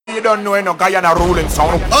don't know, no Guyana ruling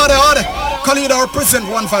sound. Order. Khalida represent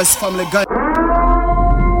One Voice family guy.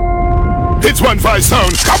 It's One Voice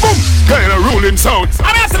sound. Kaboom! Guyana ruling sound.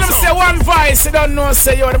 I'm asking them to say One Voice. You don't know,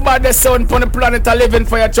 say you're the baddest sound on the planet are living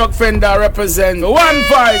for your Chuck Fender represent One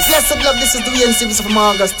Voice. Yes, love, this is the WNC from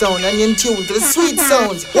Margastown and you're in tune to the sweet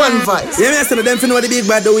sounds. One Voice. Yeah, me say them for know the big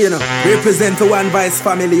bad do, you know. Represent the One Voice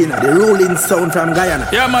family, you know. The ruling sound from Guyana.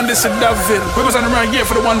 Yeah, man, this is David. We was on the right here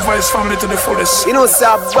for the One Voice family to the fullest. You know,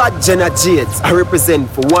 sir, bad Jenna Jades. I represent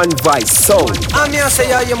for One Voice sound. I'm here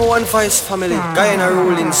say I am a One Voice family. Guyana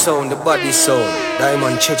ruling sound, the body sound.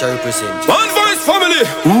 Diamond Church I represent. One Voice family.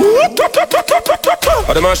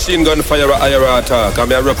 The machine gun fire IRA attack. I'm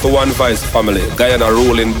here for One Voice family. Guyana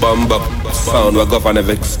ruling bomb up sound. We govern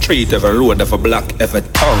every street, every road, every block, every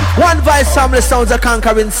town. One Voice family sounds a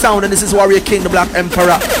conquering sound, and this is Warrior King, the Black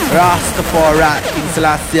Emperor, Rastafari, King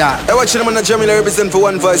Selassie. Hey, watch them on the Jamila represent for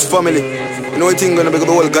One Voice family. You know what thing gonna be the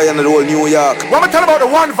whole Guyana, the whole New York. When we tell about the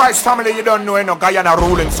One Voice family, you don't know, no Guyana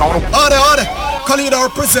ruling sound. Order. Khalida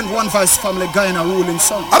represent One Voice family Guyana ruling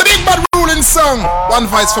sound. A big bad ruling song. One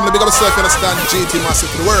Voice from the big of the circle stand GT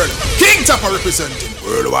massive to the world. King Topper representing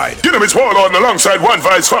worldwide. You know it's all on alongside One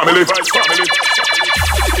Voice family.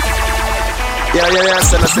 Yeah,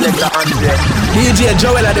 send a selector Andre. DJ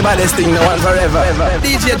Joel are the baddest thing, no one forever.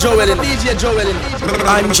 DJ Joel.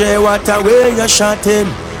 Andre, what a way you're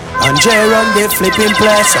shouting. Andre on the flipping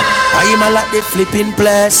place. I'm a lot the flipping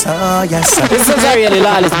place. Oh, yes, sir. This is Ariel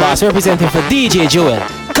Lawless Boss representing for DJ Joel.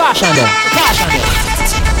 Caution them.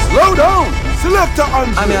 Slow down. Selector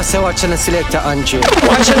Andre. I'm here say watching a selector Andre.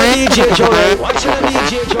 Watching the DJ Joel.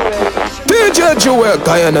 DJ Joel,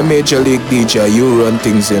 Guyana Major League DJ, you run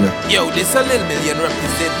things in. Yo, this a Lil Million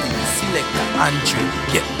representing selector Andre.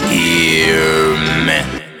 Yeah, hear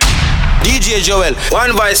me. DJ Joel,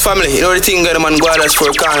 One Voice family. You know the thing, man, Guadas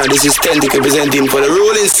for Kana. This is Tentic representing for the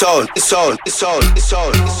ruling sound. Sound.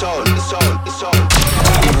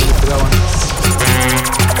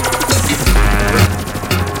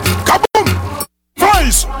 Kaboom!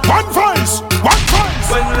 Voice! One Voice! One Voice!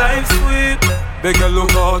 When life's sweet, beg a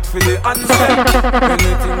look out for the answer.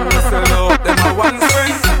 Anything we sell out, them a one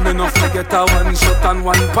friend. Me no forget a one shot and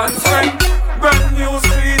one pants friend. Brand new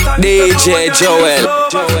street and DJ Joel.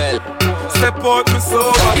 Step out me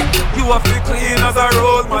sober. You have to clean as a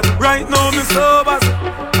road man. Right now me sober.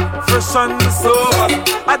 Fresh and me sober.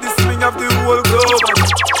 At this swing of the whole globe.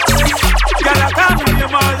 Girl I can't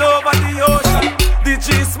name all over the ocean.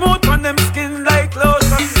 DJ smooth on them skin like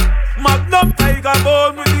lotion. Magnum Tiger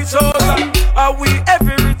bone with the chosen. Are we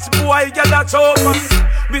every rich boy get a chosen?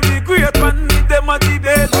 Be the great one, need them a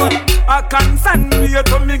debate one. I can't stand me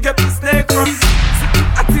to me get the snake run.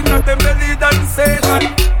 I think that them belly than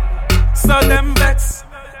Satan. So them vex.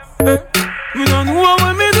 We don't know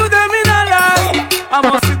what me do them in a lie. I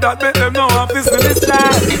must see that make them know I'm facing this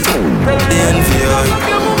life. The NVI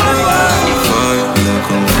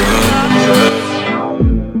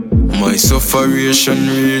My sufferation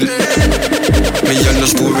real. Me and the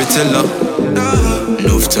storyteller.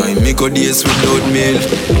 Enough time me go days without meal.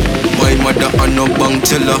 My mother and no bank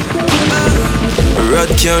teller. Rat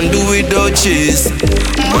can't do without cheese.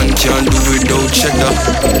 Man can't do without cheddar.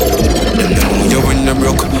 Them know you when they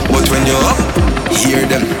broke, but when you're up, hear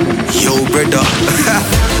them, yo brother.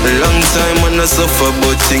 Long time when I suffer,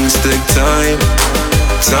 but things take time.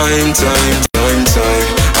 Time.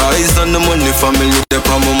 Eyes on the money, family, they're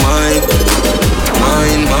on my mind.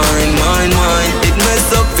 Mine. It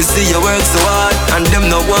mess up to see you work so hard, and them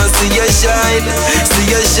no want see you shine.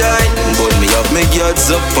 But me have my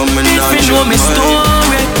guards up for me not if you know me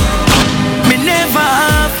story, me never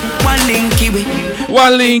have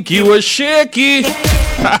One linky was shaky.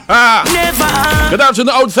 never have. Good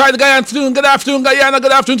afternoon outside Guyana. Good afternoon Guyana.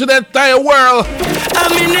 Good afternoon to the entire world. I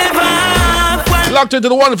me never have. Locked into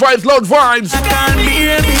the One Voice load vibes. I can't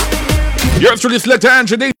hear me. Yours truly selector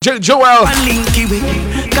Andrew DJ Joel.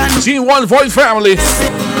 Team One Voice family.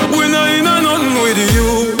 We no in a nothing with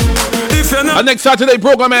you. If you're not Our next Saturday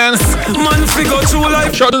program, man. man figure through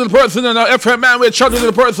life. Shout out to the person in the FM man with. Shout out to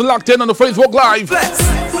the person locked in on the Facebook Live.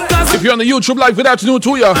 If you're on the YouTube Live, good afternoon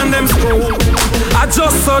to you. And them school, I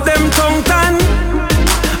just saw them tongue tan.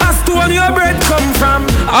 As to when your bread come from.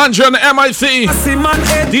 Andre on the MIC. I see man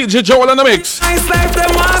head. DJ Joel on the mix. Nice life,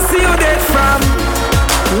 them want see you dead from.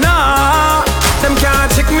 Nah, them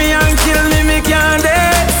can't check me and kill me, me can't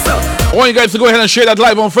dead. So I want you guys to go ahead and share that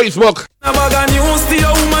live on Facebook. I'm a news to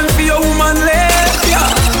your woman left. Yeah.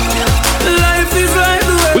 Life is like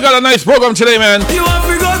the way. We got a nice program today, man. You have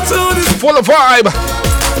to go to this. Full of vibe.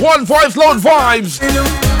 One Voice load vibes.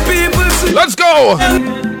 People Let's go.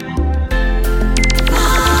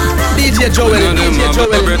 DJ Joel.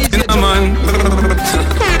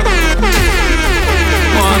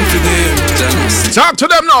 to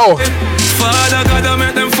them now. Father God, I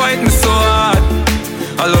make them fight me so hard.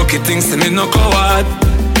 A lucky thing, say me no coward.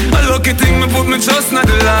 A lucky thing, me put me trust in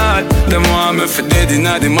the Lord. Them want me for dead in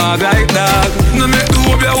the mag like dog. No make do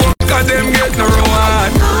up your work, cause them get no reward.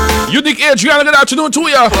 Unique Adrian, good afternoon to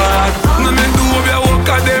ya. No make do up your work,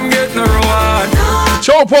 cause them get no reward.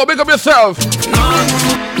 Chopo, big up yourself.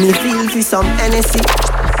 Me feel for some NSC.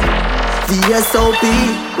 VSOP,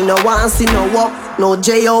 we no want see no walk, no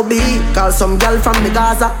J.O.B. Call some girl from the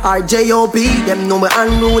Gaza or J.O.B. Them know me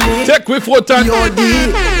unruly. Take with foot and P.O.D.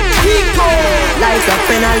 Like a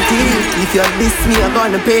penalty. If you diss me, you're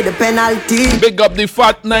gonna pay the penalty. Big up the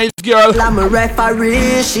fat nice girl. I'm a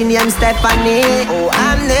referee, she named Stephanie. Oh,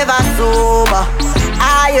 I'm never sober.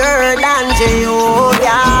 Higher than J.O.B.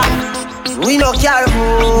 We no care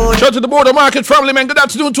food. Shout to the Border Market family, man. Good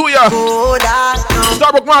afternoon to ya.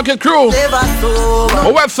 Starbuck Market crew.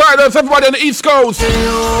 My websiders, everybody on the East Coast.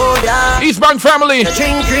 East Bank family. This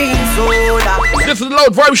is the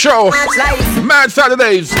Loud Vibe Show. Mad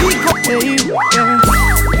Saturdays.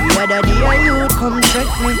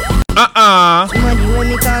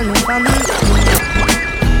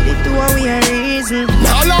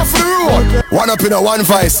 Now love for the road. One up in a one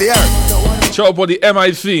vice here. Show up on the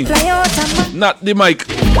MIC, not the mic.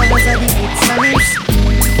 Tell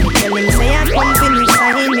him say I come finish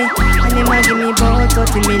sign me, and him a give me about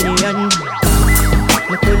 30 million.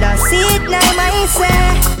 Me coulda see it now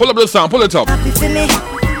myself. Pull up the sound, pull it up. Happy for me.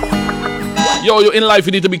 Yo, in life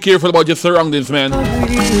you need to be careful about your surroundings, man.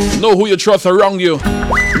 Know who you trust around you.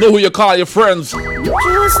 Know who you call your friends.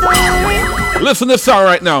 Listen to this song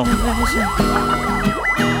right now.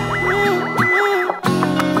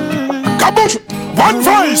 Kabush! One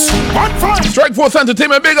voice! One voice! Strike Force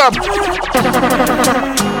Entertainment, big up! The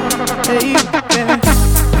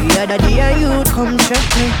other day you come check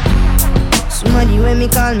me. Somebody when me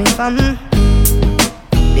call me fam.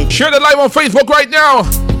 Share the live on Facebook right now.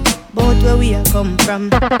 Both where we are come from. Me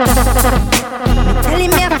tell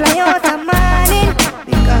him me a fly out a morning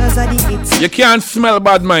because of the hits. You can't smell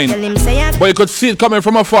bad mind, Tell him say I but you could see it coming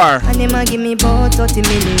from afar. and him a give me about 30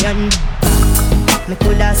 million. Me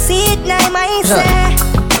coulda see it now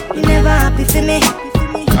myself. You never happy for me.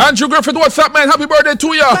 Andrew Griffith, what's up, man? Happy birthday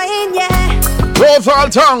to ya. Fine, yeah. Rose all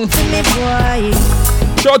tongue. Me boy.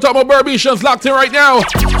 Shout out my Burbicians locked in right now.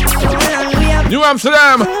 New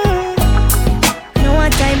Amsterdam. No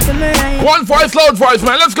one time for me right. One voice, loud voice,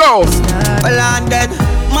 man. Let's go. London,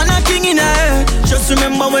 man a king in her. Just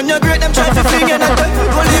remember when you're great, them try to fling in a dirt.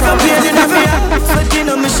 Go live a pain in every year. Sweating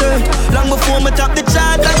on my shirt. Long before me top the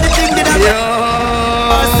chart, like the thing did I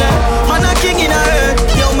man a king in her.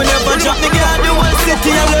 Yo, me never drop the girl, the whole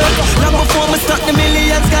city alert. Long before me start the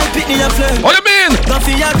millions, girl pick me a flirt. What you mean?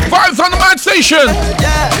 Vibes on the Mad Station.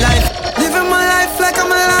 Yeah, like living my life like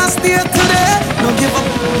I'm a last day today. No give up,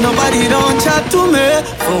 nobody don't chat to me.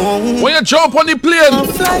 When you jump on the plane.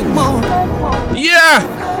 Yeah.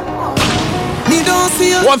 Me don't see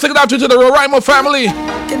you. Once again out to the Roraima family.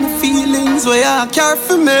 Get the feelings where I care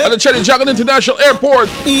for me. At the Chetty Jagan International Airport.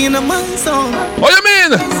 In a man song. What you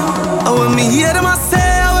mean? Oh, when me hear them I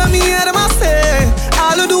say, oh, when me hear them I say,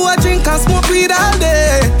 all I do I drink and smoke weed all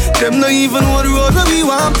day. Them not even what road where we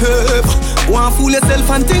want pep. Want fool yourself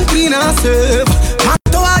and think clean and safe. Man,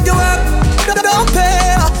 to hard your work, don't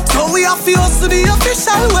pay. So we have to hustle the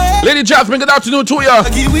official way. Lady Jasmine, good afternoon to ya.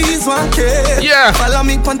 Yeah. Follow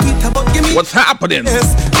me on Twitter, but give me what's happening?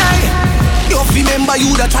 Yes. Hey. You remember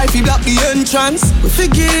you that try to block the entrance. We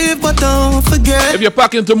forgive, but don't forget. If you're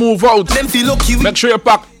packing to move out, them feel lucky. Make sure you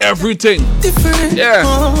pack everything. Different. Yeah.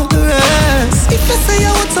 The rest. If you say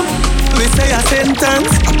you want some, we say a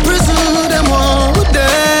sentence. I presume them all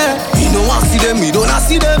there. You know I see them, you don't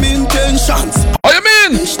see them intentions. What you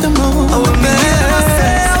mean? Wish them all. Oh, me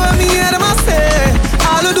hear them I say.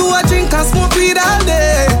 All I do I drink and smoke weed all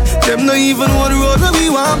day. Them not even one road where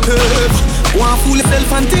we want pep. Want fool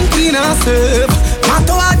yourself and think clean and safe. Man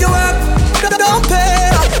to hard your work, don't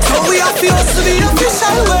pay. So we have to hustle the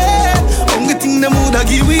official way. Only thing them woulda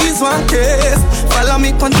give is one case. Follow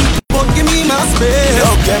me on Twitter, but give me my space.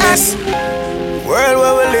 Yo, chemist, world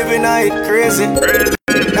where we living, I it crazy.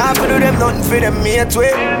 Now for do them nothing for them mate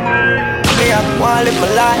way. Me I wanna live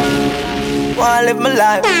my life, wanna live my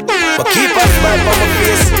life. But keep a smile on my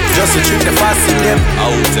face, just to treat the fast in them. I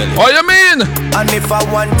will tell you. What you mean? And if I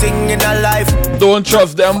want thing in a life, don't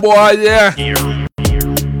trust them, boy, yeah.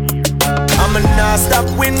 I'ma not stop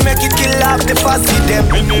win, make it kill off the fast in them.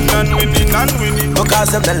 Winning and winning and winning.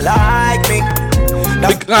 Because them they like me.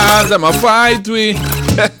 Because them a fight we.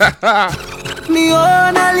 Me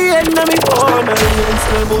own alien, na me own alien.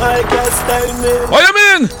 So boy can't style me. What you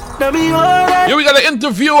mean? Yeah, we got an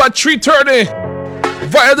interview at 3:30.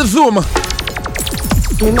 via the Zoom.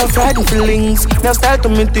 Me no frightened feelings, me a style to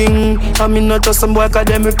me thing. And me not just some boy cause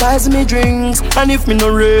them requires me drinks. And if me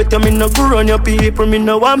no rate, me no go run your people. Me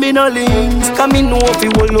no want me no links. Cause me know if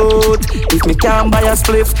you will out. If me can't buy a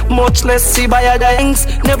spliff, much less see buy a dance.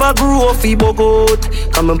 Never grew up fi bogot.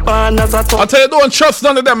 Come and pan as a top. I tell you, don't trust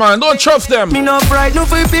none of them, man. Don't trust them. Me no frightened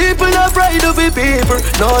for people, no frightened for people.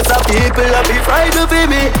 Lots of people that be frightened for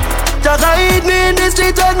me. Just hide me in the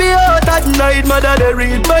street and me out at night. Mother they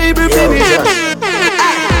read Bible for me.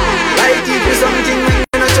 I give you something when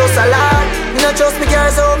you not trust a lot. You not trust me car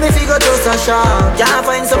so me figure trust a shop. Can't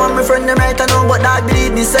find someone my friend them right I know, but that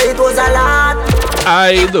believe me say it was a lot.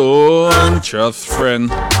 I don't trust friend.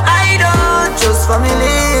 I don't trust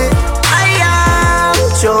family. I am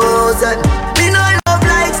chosen. Me no love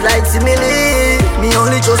like simile. Me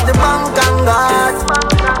only trust the bank and God.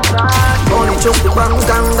 Only trust the bank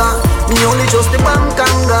and God. Me only trust the bank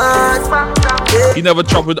and God. Yeah. He never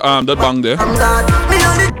chopped with that bang there.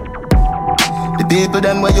 The people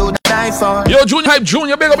them where you die for. Yo, Junior Hype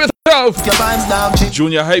Junior, big up yourself. Your vibes down,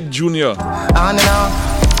 Junior Hype Junior. On and on.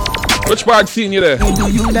 Which part seeing you there? Do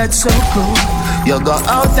you that's so cool? You go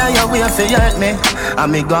out and you way for hurt me.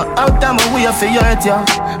 And me go out and my way for hurt you.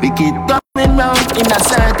 We keep coming round in a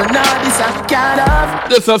circle. Now this a kind of.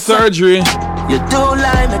 This a surgery. You too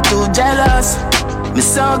lie, me too jealous. Me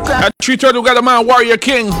so crack. At 3:30 we got a man Warrior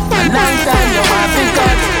King. A long time you want to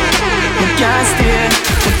cut. We can't stay,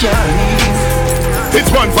 we can't leave. It's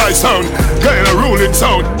one voice sound, getting a ruling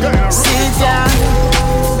sound. Sit down.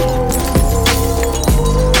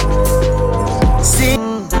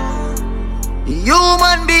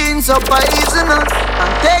 Human beings are poisonous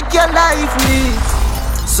and take your life lead.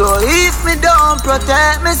 So if me don't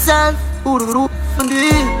protect myself, who do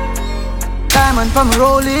it? Diamond from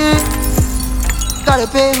rolling, gotta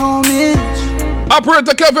pay homage.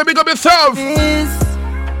 Operator Kevin, big up yourself.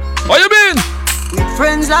 What you mean? With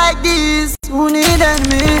friends like these, who need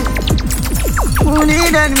enemy? Who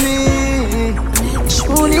need enemy?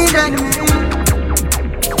 Who need enemy?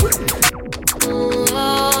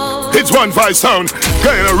 It's one voice sound,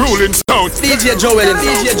 getting a ruling sound. DJ Joel,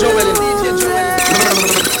 DJ Joel, DJ Joel.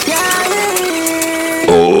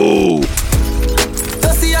 Oh. So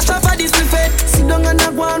see a shop for this buffet. Sit down and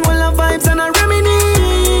have one while of vibes and a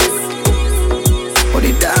reminisce. But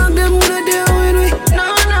the dog them wanna deal with me.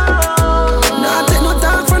 No. Nah, take no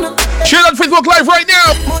talk from the. Share that Facebook Live right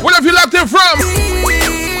now. Wherever you locked in from.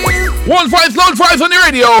 One voice, loud voice on the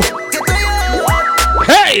radio.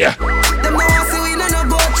 Hey! Them know I see we no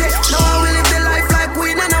go check. Now we live the life like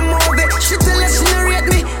we no move it. She tell us she narrate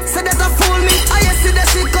me. Say that I fool me. I see that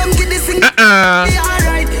she come get this thing. Be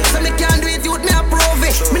alright. So me can't do it, youth me approve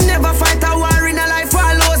it. Me never fight a war in a life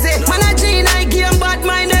I lose it. Man I Gene, I game bad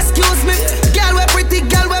mind, excuse me. Girl we pretty,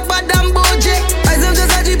 girl we bad and bougie. I am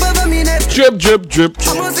just a drip over me neck. Drip, drip, drip.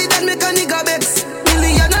 I must see that make a nigga bex.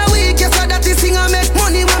 Million a week, yes, that this thing I make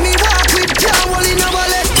money when me walk with jam all in a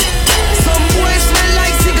wallet. Some boys smell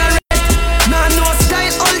like cigarette. Nah, no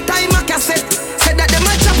style, all time a cassette. Said that them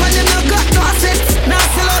a chop and them no got no asset. Now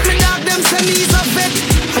sell out me dog, them say me is a vet.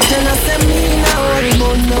 I tell us them me now worry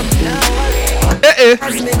about no.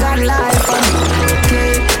 As me got life and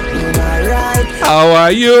okay, you alright. How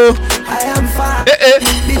are you? I am fine.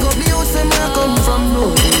 Big up you, say me I come from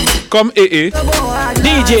no. Come,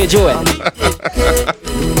 DJ Joel.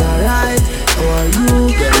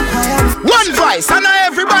 One voice, and now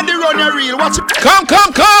everybody run your reel. Watch it. Come.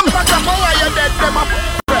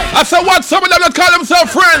 I said what? Some of them that call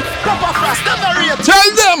themselves friends. Tell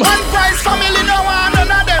them. One voice family, no one,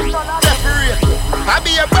 none of them. I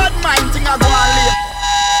be a bad mind thing I go and live.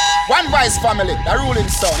 One voice family, the ruling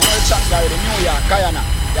stone. You know the chat guy, the New York, Guyana.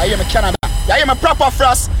 You hear me Canada. You hear me Proper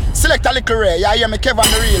Frost. Select a little Ray. You hear me Kevin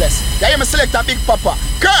the realest. You hear me select a Big Papa.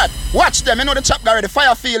 Kurt, watch them. You know the chap guy, the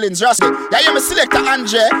Fire Feelings, Rascal. You hear me select a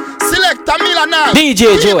Andre. Select a Millionaire.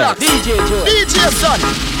 DJ Joel. DJ Son.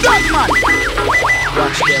 That man.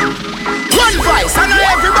 Watch them. One voice, and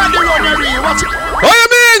now everybody run your reel. Watch it. What you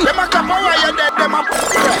mean? Them a come over you dead. Them a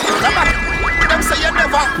them say you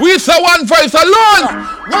never. We say one voice alone.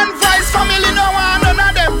 One voice family, no one, none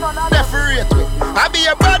of them. Deferate me. I be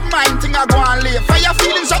a bad mind thing I go and live. Fire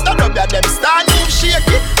feelings up the dub that them stand move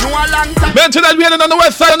shaky. No a long time. Mention that we had it on the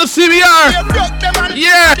west side on the CBR.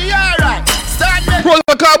 Yeah.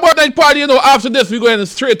 Protocol Board Night Party, you know, after this we're going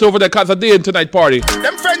straight over there because of the tonight party.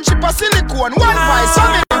 Them friendship a silicone, one voice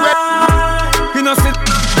family. You know, sit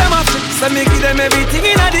them up, so me give them everything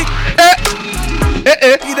in a dick.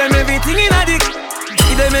 Give them everything in a dick.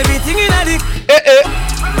 Give them everything in a dick.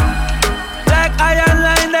 Like iron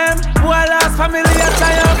line them, who are last family, I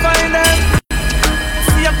try and find them.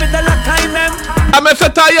 See up with the lock in them. I'm a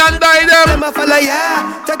tie and die them. Them a follow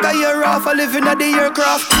ya. Take a year off, a living at the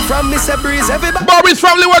aircraft. From Mr. Breeze, everybody. Bobby's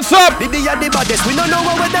family, what's up? Baby, are the baddest. We don't know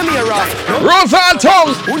what them here off. No? Rosa and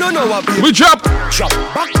tongue. Who don't know what we drop.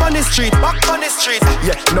 Back on the street, back on the street.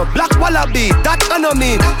 Yeah, no black wallaby, that I know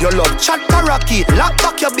mean. Your love chat parakeet, lock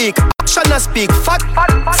back your beak. Action and speak, fat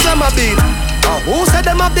slammer beat. Who said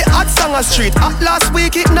them have the hot song on street? At last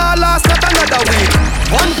week, it now last not another week.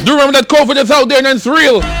 Do you remember that COVID is out there and it's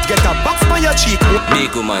real? Get a box on your cheek.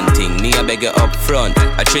 Big woman thing, me I beg you up front.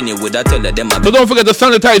 I train you with that, tell them so don't forget to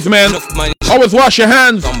sanitize, man. Always wash your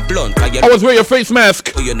hands. Always wear your face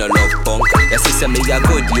mask. You know love punk. Your sister me a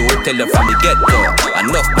good, you will tell her from the get-go.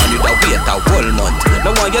 Enough man you da wait a whole month.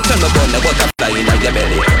 No one you tell me about the butterfly in your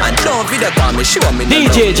belly. And don't be the call me, show me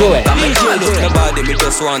DJ Joel. I can't look your body, me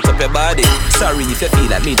just want up your body. Sorry if you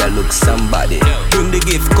feel like me that look somebody. Bring the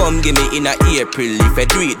gift, come give me in a April. If I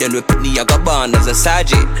do it, then we put me a go born as a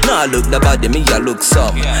sergeant. Now look the body, me a look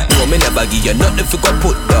some. No, me never give you nothing if you go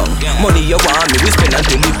put down. Money you want me, we spend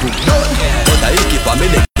until we put down. But I keep on me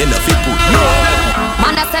leg, enough you put down.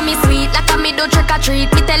 Man a say me sweet, like a me do trick or treat.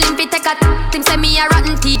 Me tell him fi take a him say me a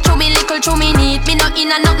rotten teeth. Show me little, show me neat. Me not in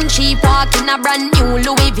a nothing cheap. Walk in a brand new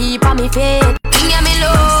Louis V for me feet. Sing ya me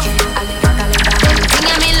love, sing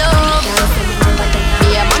ya me love.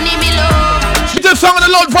 Yeah, money me love. It's a song on the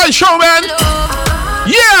Lord Voice Show, man.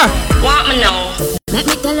 Yeah. Want me know? Let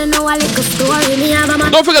me tell you now a little story. Me have a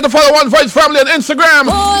man. Don't forget to follow One Voice Family on Instagram,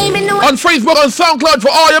 on Facebook, on SoundCloud for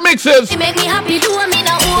all your mixes. It make me happy, do me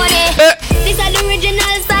no hold it. This is the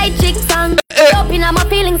original side chick song. Up in my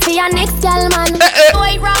feelings for your next girl, man.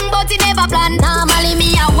 Boy wrong, but it never plan. Normally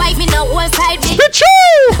me a wife in a whole side chick.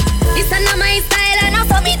 This is not my style and not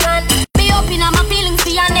for me done. Me up in my feelings for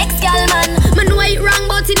your next girl, man. Man know it wrong,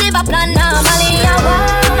 but it never plan. Normally a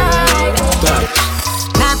wife.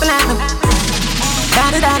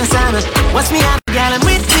 What's me up, girl, I'm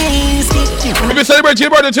with me. If you celebrate your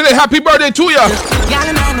birthday today, happy birthday to ya. Girl,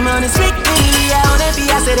 I'm on the money strictly. I wanna be,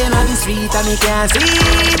 I said them on the street and me can't see.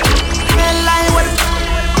 Girl, I will.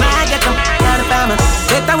 I get them down the family.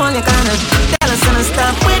 Get the one you can. Tell us to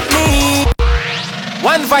stop with me.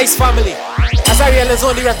 One Voice Family. As I realize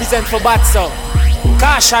only represent for bad song.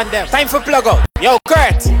 Caution them. Time for plug out. Yo,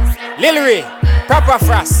 Kurt, Lil Ray, Proper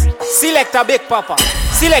Frost, Selector Big Papa,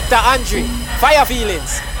 Selector Andre, Fire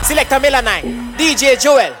Feelings, Selector Melanine, DJ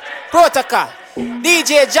Joel, Protocol,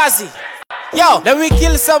 DJ Jazzy. Yo, then we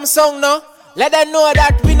kill some song now. Let them know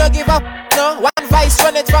that we no give up. No, One Voice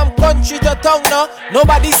run it from country to tongue. No,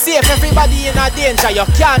 nobody safe, everybody in a danger. You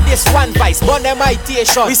can't this One Voice, burn them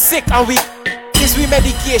imitation. We sick and we this we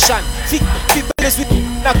medication. People is with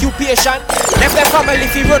occupation. Left their family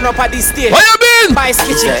if you run up at this stage. What you mean? Vice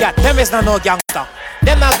kitchen cat, them is no gangster.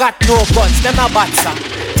 Them not got no guns, them not batsa.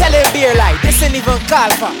 Tell him beer lie, this ain't even call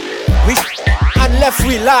for. We and left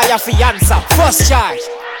we liar for answer. First charge,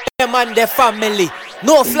 them and their family.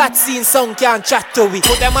 No flat scene song can chat to we.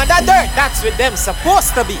 Put them under dirt, that's with them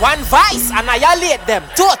supposed to be. One Voice, annihilate them,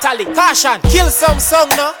 totally. Caution, kill some song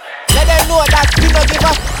now. Let them know that we don't give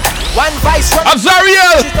up. One Voice from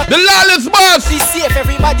Azariel, the lawless boss. Be safe,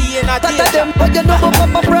 everybody in a danger.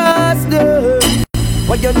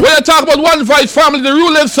 When you talk about One Voice Family, the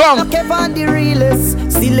ruling song,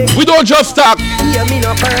 we don't just talk.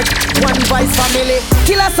 One Voice Family.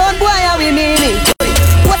 Kill a son boy, how we mean it.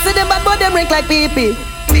 What's in them bad boy, them rank like pee-pee.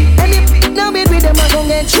 Any now with them, I gon'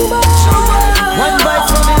 get you. One Voice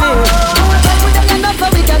Family.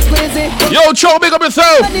 Yo, Cho, big up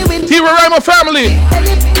yourself. T. Rhymer family.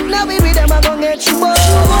 Now we with them, I gon' get you. One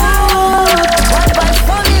Voice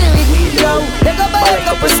Family. They go buy a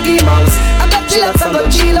couple scheme house. I got chillax, I got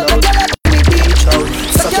chill out. I got a beach out.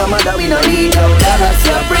 Such a mother, we no need out. That's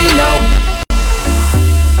your brain now.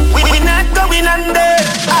 We not going under.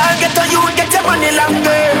 I'll get to you, get your money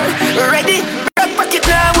longer. Ready? Back pocket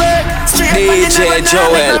now, work. Straight DJ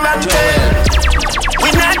Joel. We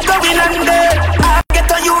not going under. I'll get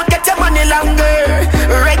to you, get your money longer.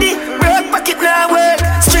 Ready? Back pocket now, work.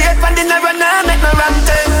 Straight from the narrow now, make no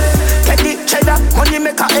rante. Teddy cheddar, money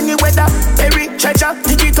maker any weather. Perry treasure,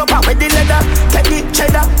 dig it up with the leather. Teddy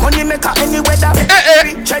cheddar, money maker any weather.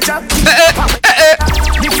 Perry treasure, dig it up with the leather.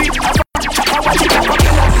 If it chopper, watch it up.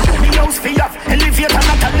 Me house fee off, elevate and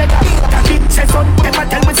not a leather. Teddy say son, never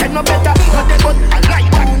tell me say no better. Not the but I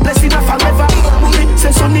like that, blessing her forever. Movie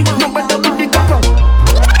say sonny, no better do the copper.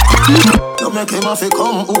 You make him have to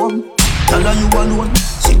come home. Tell her you alone.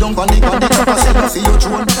 Sit down on the chopper, send her for your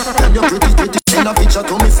drone. Tell your pretty, send a picture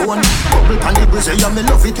to me phone. Bubble pan the Brazil, me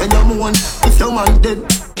love it when you moan. If your man dead,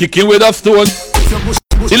 kicking with a stone.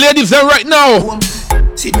 The ladies them right now.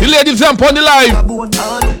 The ladies them on the live.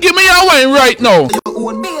 Give me your wine right now.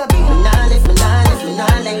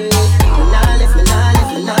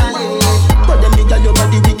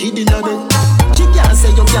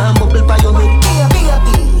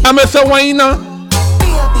 miss a whiner.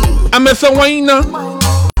 I miss a whiner.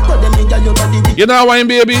 You know wine,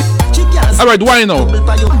 baby? Alright, wine now.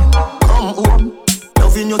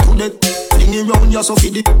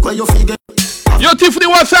 Yo, Tiffany,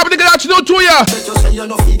 what's up? Nigga, that you know to ya.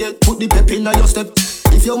 Put the pep in your step.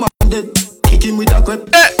 If your man dead, kick him with a crep.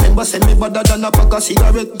 Remember, send me better than a pack of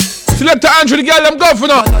cigarette. Select the Andrew, the girl, I'm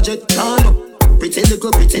governor.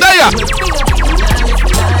 There.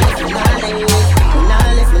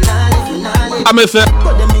 I miss it.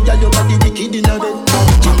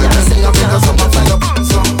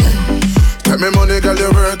 Get me money, girl,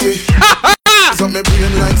 you work it. So me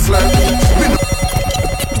brain like slurpee.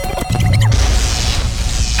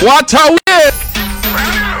 What a way!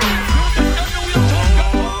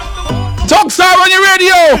 Talk star on your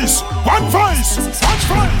radio. One voice.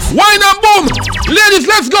 Wine and boom. Ladies,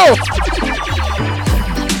 let's go.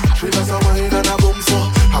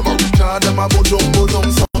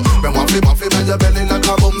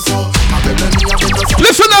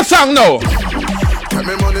 Listen to that song now.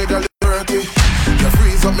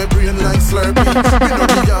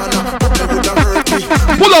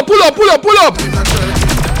 Pull up.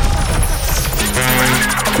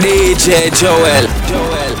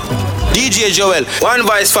 DJ Joel, One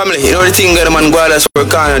Vice family. You know the thing that the man Guadas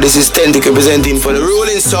work on. This is Tentic representing for the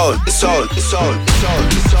ruling sound.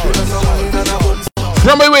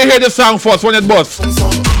 Remember we hear this song first when it busts.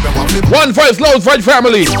 One Voice, Loud Voice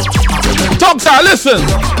family. Talk star, listen.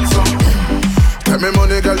 Get me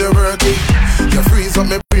money, girl, you work it. You freeze up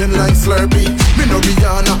me brain like Slurpee. Me no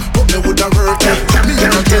Rihanna, but me woulda work it. Me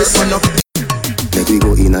a girl on up. Let we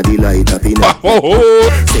go in a delight up in a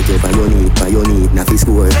set up by your need, na fi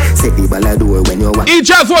score. Set the ball a door when you want.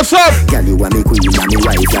 Just what's up? Girl, you want me queen, and me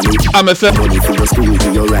wife, and me. I'm a set. Money for your school,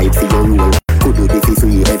 for your right, for your rule. Could do the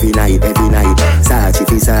free every night. Sachi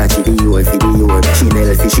fi Dior fi Dior.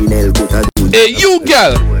 Chanel, put a do. Hey, you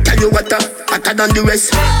girl. Tell you what, hotter than the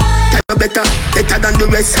rest. Tell you better than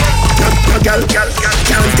the rest. No girl, can't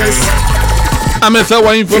test. I'm a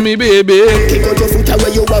wine for me, baby. Kick out your foot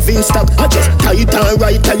away, you have in stock. I just tie it on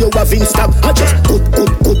right, tell you have in stock. I just good,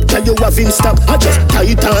 tell you have in stock. I just tie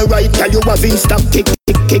it on right, tell you have in stock. Kick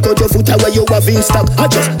out your foot away, you have in stock. I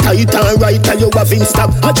just tie it on right, tell you have in stock.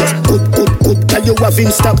 I just good, tell you have in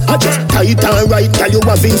stock. I just tie it on right, tell you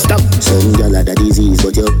have in stock. Some girl had a disease,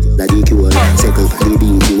 but you had the cure. Second for the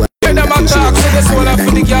beat, you when them attack, so this one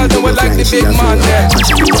for the girls that will like the big man there.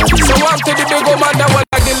 So one to the big man that will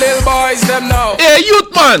like the little boys them now. Hey,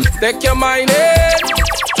 youth man, take your mind in.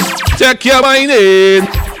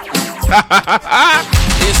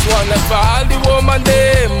 This one is for all the woman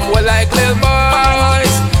them who like little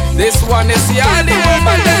boys. This one is for all the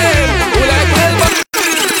woman them who like little boys.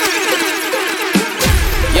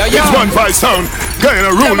 It's One Vice sound, getting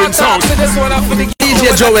a ruling sound. This one for the DJ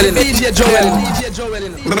Joel. The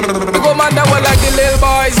woman that will like the little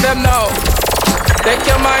boys them now. Take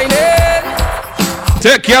your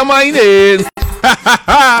mind in.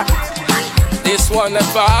 This one is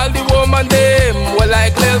for all the woman them who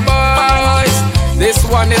like little boys. This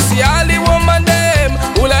one is for all the woman them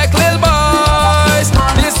who like little boys.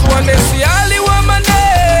 This one is for all the woman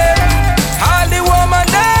them. All the woman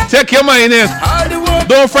them. Take your mind in.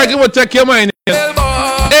 Don't forget what take your mind in.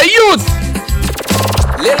 Hey, youth.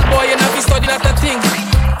 Little boy, you know fi study that thing.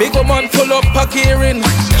 Big woman full up pack hearing.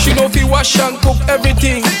 She know fi wash and cook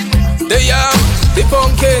everything. The yam, the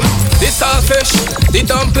pumpkin, the saltfish, the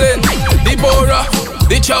dumpling, the bora,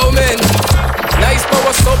 the chow mein. Nice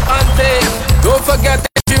power stop and thing. Don't forget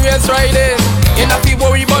the experience riding. You know fi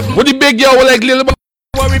worry about. What the big girl like little boy?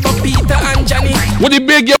 Worry about Peter and Johnny. What the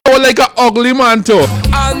big girl like a ugly man too?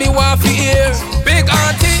 All me want fi hear. Big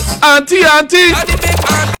auntie. All the big auntie.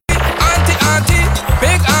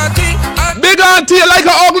 Big auntie. Big auntie like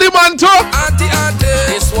a ugly man too. Auntie.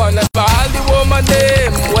 This one is for all the woman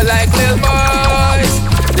them who like little boys.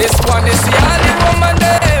 This one is for all the woman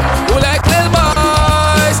them who like little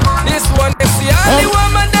boys. This one is for all the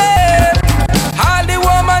woman them. All the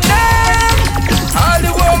woman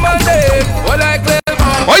them who like little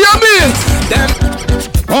boys. What you mean? Them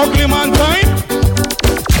ugly man time.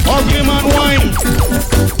 Ugly man wine.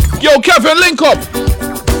 Yo, Kevin, link up.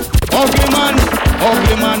 Ugly man,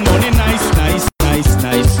 money nice.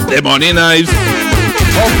 The money nice.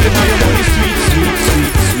 Ugly man, money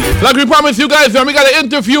sweet. Like we promised you guys, we got an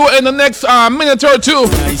interview in the next minute or two.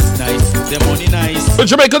 Nice. The money nice. With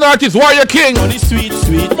Jamaican artist Warrior King. Money sweet.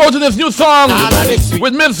 Promoting this new song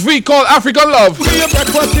with Miss V called African Love. Do your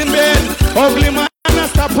breakfast in bed. Ugly man,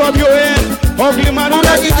 stop rub your head. Ugly man, who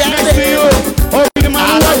does respect for you? Ugly man,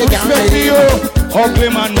 who does respect for you? Ugly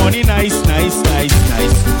man, money nice.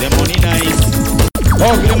 The money nice.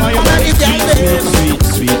 Ugly man, you make it sweet,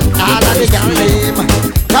 sweet. All of the girl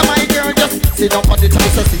come on, girl, just sit down on the top,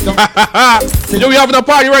 so sit down. Yo, we having a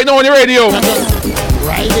party right now on the radio.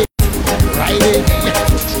 Ride it.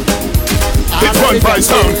 It's one price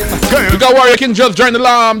sound. We got Warrior King just joined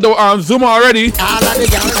the Zoom already. All of the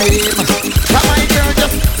girl come on, girl,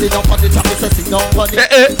 just sit down on the top, so sit down on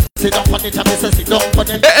it. Sit down on the top, so sit down on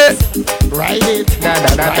it. Ride it.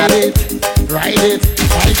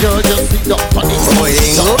 My girl, just sit down on it. Boy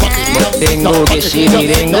dingo, get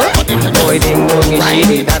shitty dingo. Boy dingo, get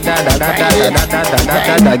shitty da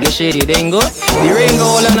get shitty dingo. The ring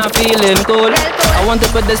hole and I'm feeling cool. I want to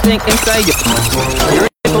put this thing inside you. The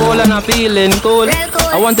ring hole and I'm feeling cool.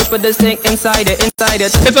 I want to put this thing inside it.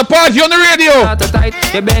 It's a party on the radio.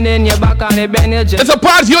 You bend in your back and you bend your It's a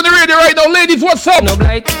party on the radio right now, ladies. What's up? No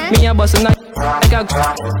blight, me a boss like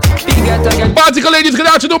Party ladies, good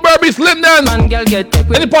afternoon, Burbies, Linden.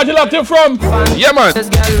 Any party locked in from? Yeah, man. This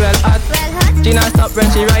girl well hot. She not stop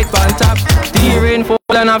when she right on top. The rain fall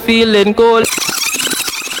and I'm feeling cold.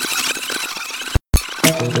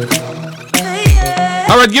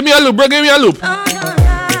 Alright, give me a loop, bro. Give me a loop.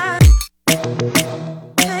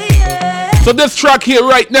 So this track here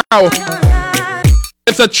right now,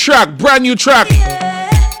 it's a track, brand new track.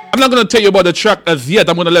 I'm not going to tell you about the track as yet.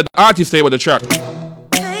 I'm going to let the artist say about the track.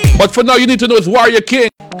 But for now, you need to know it's Warrior King.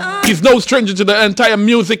 He's no stranger to the entire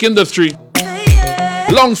music industry.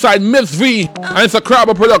 Alongside Miss V, and it's a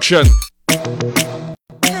Crabber production.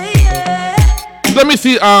 Let me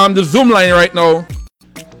see the Zoom line right now.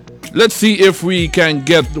 Let's see if we can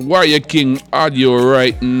get the Warrior King audio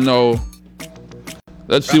right now.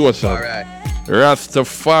 Let's see what's up.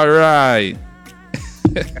 Rastafari.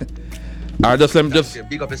 Alright, just let me just.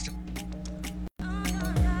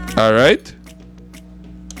 Alright.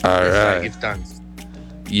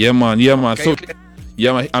 Yeah, man. So,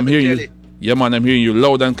 yeah, man, I'm hearing you. Yeah, man, I'm hearing you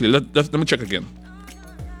loud and clear. Let me check again.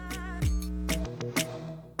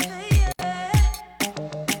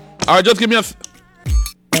 Alright, just give me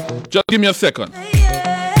a second.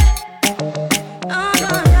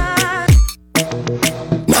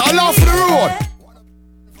 Now off the road.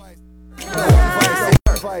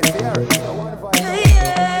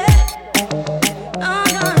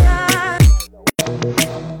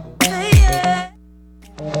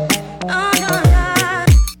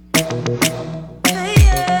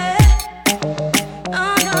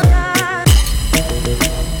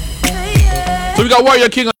 So we got Warrior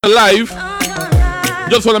King on the live.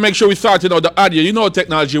 Just want to make sure we started out the audio. You know how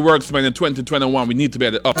technology works, man. In 2021, we need to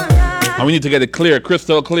get it up. And we need to get it clear,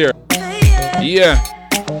 crystal clear. Yeah.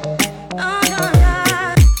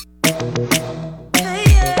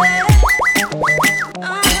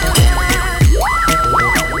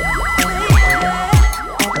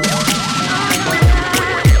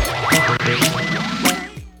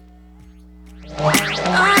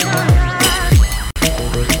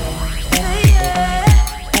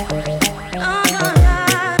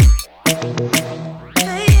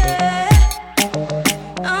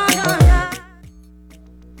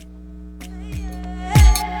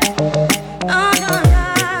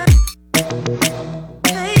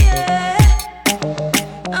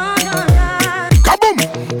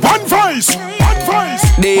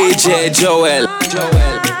 DJ Joel.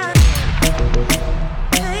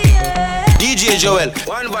 DJ Joel.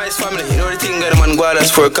 One Voice family. You know the thing that man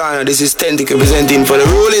Guadas for Kana. This is Tentic representing for the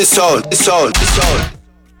ruling sound.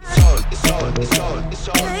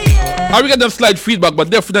 I will get them slight feedback,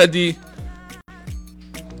 but definitely.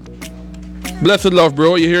 Blessed love,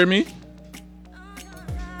 bro. You hear me?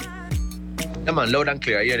 Yeah, man, loud and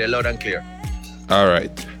clear. Yeah, they're loud and clear.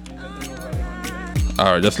 Alright,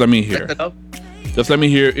 just let me hear. Just let me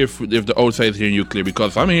hear if the outside is hearing you clear,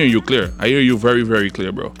 because I'm hearing you clear. I hear you very, very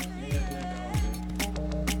clear, bro.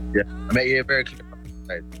 Yeah, I make you very clear.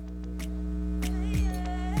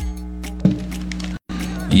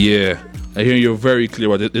 Yeah, I hear you very clear,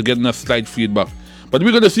 but they're getting a slight feedback. But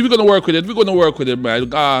we're gonna work with it.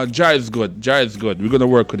 Man. Jai is good. We're gonna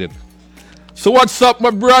work with it. So what's up,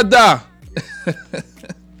 my brother?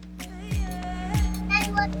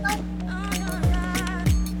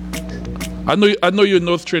 I know you're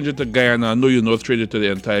no stranger to Guyana. I know you're no stranger to the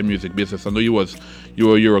entire music business. I know you were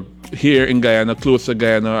here in Guyana, close to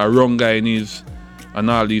Guyana, around Guyanese, and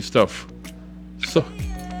all these stuff. So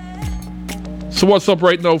what's up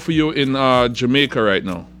right now for you in Jamaica right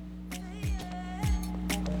now?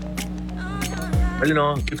 Well, you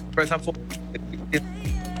know, first and foremost,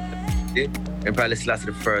 and probably last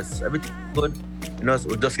the first. Everything good. You know,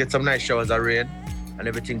 we'll just get some nice showers of rain and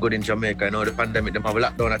everything good in Jamaica. You know, the pandemic, them have a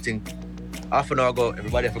lockdown, I think. half an hour ago,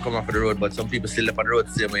 everybody have to come off of the road, but some people still left on the road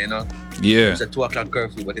the same way, you know. Yeah. It's a 2 o'clock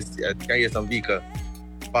curfew, but it's, I can hear some vehicle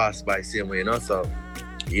pass by same way, you know. So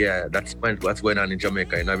yeah, that's what's going on in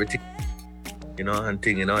Jamaica, you know, everything, you know, and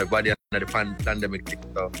thing, you know, everybody under the pandemic thing.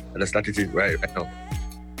 So that's it right now.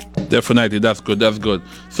 Definitely, that's good. That's good.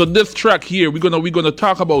 So this track here, we're gonna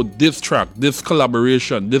talk about this track, this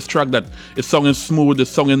collaboration, this track that is sounding smooth,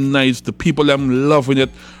 it's sounding nice. The people them loving it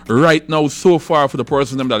right now so far. For the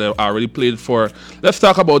person them that I already played for, let's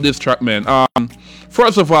talk about this track, man.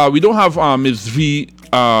 First of all, we don't have Ms. V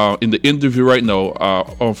in the interview right now.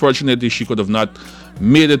 Unfortunately, she could have not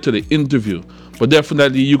made it to the interview. But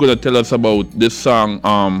definitely, you're gonna tell us about this song.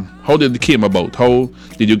 How did it came about? How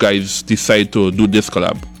did you guys decide to do this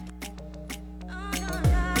collab?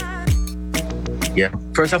 Yeah,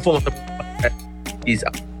 first and foremost, is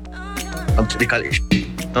critical issue.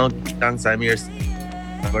 Thanks, I'm here.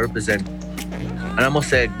 I represent, and I must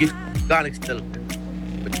say, give Garlic still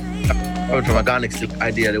from a Garlic still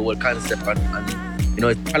idea, the whole concept, and you know,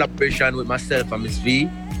 it's collaboration with myself and Miss V.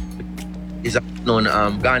 Is a known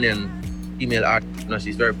Ghanaian female artist. You know,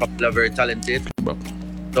 she's very popular, very talented.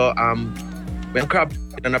 So when Crab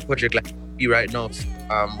on a project like me right now.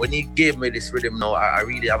 When he gave me this rhythm now, I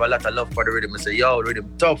really have a lot of love for the rhythm. I say, yo,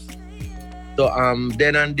 rhythm tough. So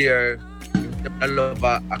then and there, I love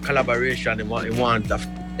a collaboration. He want to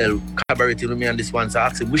collaborate with me on this one. So I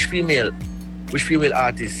asked him, which female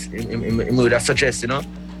artist he would have suggest, you know?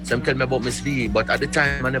 So he tell me about Miss V, but at the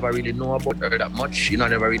time I never really know about her that much. You know, I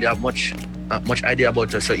never really have much idea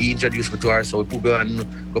about her. So he introduced me to her. So we could go and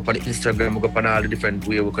go up on Instagram, we go up on all the different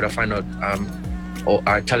ways we could have find out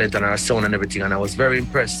our talent and our sound and everything, and I was very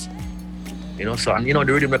impressed. You know, so and you know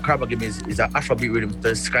the rhythm that Crabba give me is an Afrobeat rhythm. So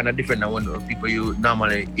it's kind of different than when people you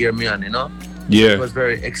normally hear me on, you know. Yeah. It was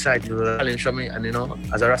very exciting. It was a challenge for me, and you know,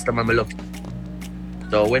 as a Rasta man, I love it.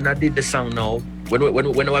 So when I did the song now, when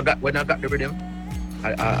I got the rhythm,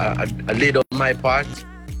 I laid out my part,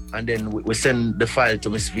 and then we sent the file to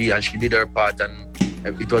Miss V, and she did her part, and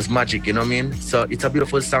it was magic. You know what I mean? So it's a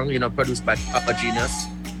beautiful song, you know, produced by Papa Genius.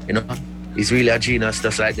 You know. He's really a genius,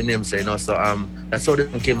 just like the name say, you know. So that's how the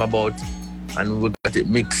thing came about, and we got it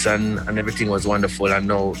mixed, and everything was wonderful. And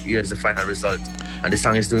now here's the final result, and the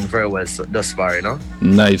song is doing very well thus far, you know.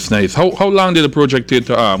 Nice. How long did the project take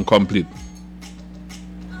to complete?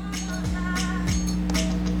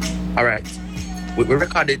 All right, we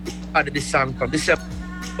recorded this song from December,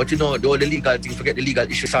 but you know the legal thing, forget the legal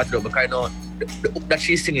issue started out, because you know the hook that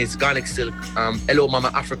she's singing is Garlic Silk, Hello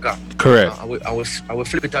Mama Africa. Correct. I will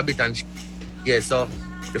flip it a bit, and so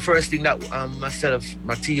the first thing that myself,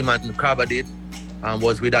 my team, and Crabba did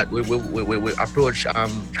was with that we approached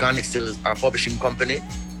Garlic Silk publishing company,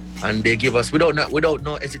 and they give us without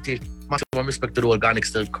no hesitation, maximum respect to the whole Garlic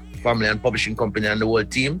Silk family and publishing company and the whole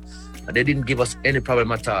team. They didn't give us any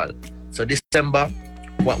problem at all. So December,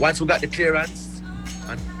 once we got the clearance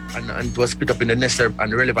and it was split up in the necessary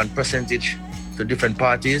and relevant percentage to different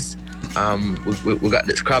parties, we got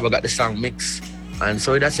this Crabba got the song mix, and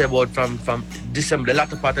so that's about from December, the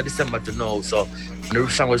latter part of December to now. So the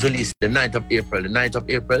song was released the 9th of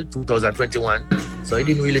April 2021. So it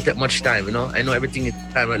didn't really take much time, you know. I know everything is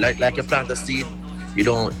time, like you plant a seed, you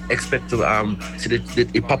don't expect to see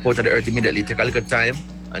it pop out of the earth immediately. It take a little time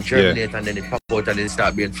and germinate, and then it pop out and then it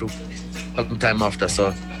start being fruit some time after.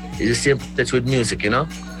 So it's the same thing with music, you know.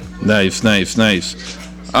 Nice.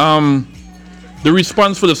 The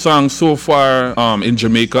response for the song so far in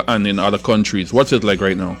Jamaica and in other countries, what's it like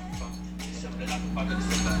right now?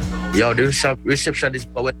 Yo, the reception is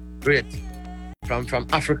great. From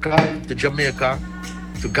Africa to Jamaica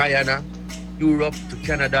to Guyana, Europe to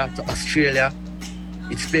Canada to Australia.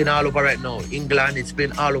 It's playing all over right now. England, it's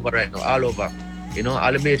playing all over right now, all over. You know,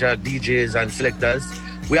 all the major DJs and selectors.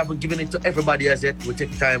 We haven't given it to everybody as yet. We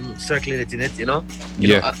take time circulating it, you know.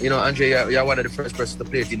 You know, Andre, you're one of the first person to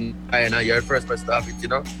play it in Guyana. You're the first person to have it, you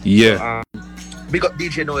know. Yeah. So, big up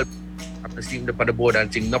DJ Noel. I'm seeing the on the board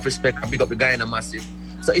and thing. Enough respect. And big up the Guyana massive.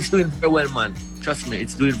 So it's doing very well, man. Trust me,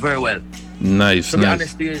 it's doing very well. Nice. To be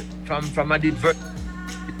honest, from I did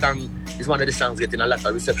it's one of the songs getting a lot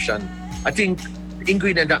of reception. I think the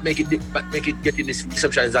ingredient that make it getting this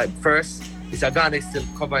reception is like first. It's a Ghana still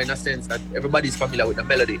cover in a sense that everybody's familiar with the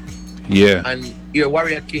melody. Yeah. And your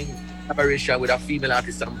Warrior King collaboration with a female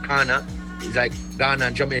artist from Ghana, it's like Ghana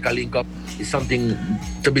and Jamaica link up is something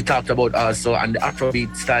to be talked about also. And the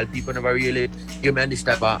Afrobeat style, people never really hear me on this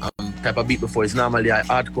type of beat before. It's normally a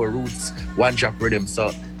hardcore roots, one drop rhythm.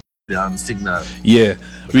 So signal. Yeah.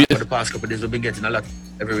 For the past couple of days we've been getting a lot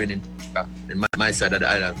everywhere in my side of the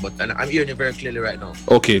island, but I'm hearing it very clearly right now.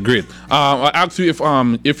 Okay, great. I asked you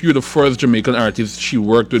if you're the first Jamaican artist she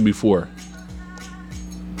worked with before.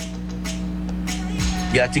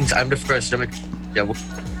 Yeah, I think I'm the first. I'm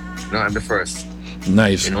the first.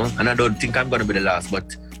 Nice. You know, and I don't think I'm gonna be the last.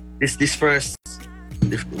 But this first,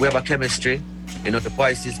 we have a chemistry. You know, the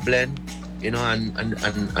voice is blend. You know,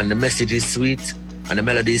 and the message is sweet, and the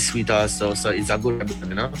melody is sweet also. So it's a good,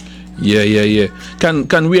 you know. Yeah.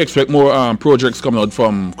 Can we expect more projects coming out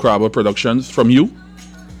from Crabber Productions from you?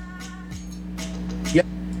 Yeah,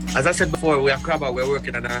 as I said before, we are Crabber. We're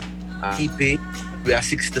working on a EP. We are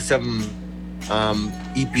 6 to 7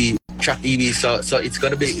 EP track EP. So it's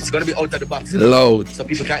gonna be out of the box. Loud. So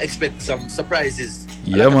people can expect some surprises.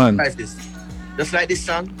 Yeah, man. Surprises. Just like this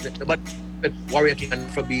song, but Warrior King and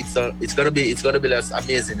Afrobeat. So it's gonna be just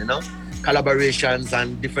amazing, you know. Collaborations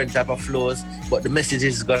and different type of flows, but the message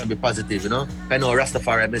is gonna be positive, you know. I know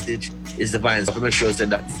Rastafari message is divine, so I'm sure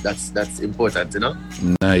that's important, you know.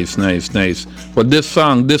 Nice. But this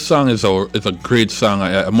song is a great song.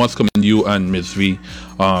 I must commend you and Miss V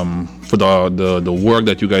for the work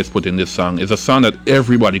that you guys put in this song. It's a song that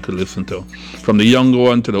everybody could listen to, from the younger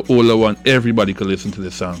one to the older one. Everybody could listen to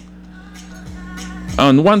this song.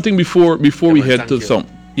 And one thing before we head to some.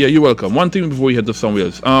 Yeah, you're welcome. One thing before we head to somewhere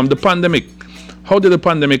else. The pandemic. How did the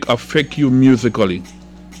pandemic affect you musically?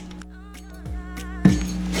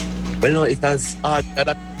 Well, no, it has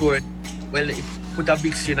it put a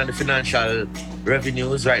big strain on the financial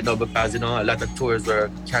revenues right now because, you know, a lot of tours were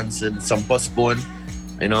cancelled, some postponed.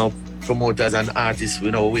 You know, promoters and artists,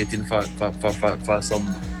 you know, waiting for some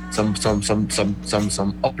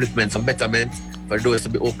upliftment, some betterment for doors to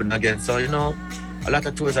be open again. So, you know, a lot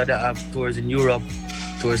of tours that have tours in Europe,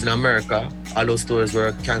 tours in America, all those tours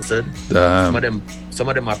were cancelled. Some of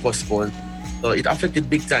them are postponed. So it affected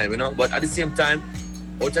big time, you know. But at the same time,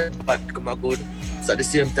 out of bad come out good. So at the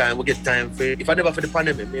same time, we get time for it. If I never for the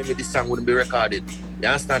pandemic, maybe this song wouldn't be recorded. You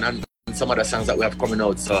understand? And some other songs that we have coming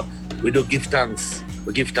out. So we do give thanks.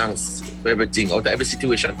 We give thanks for everything. Out of every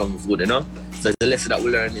situation comes good, you know. So the lesson that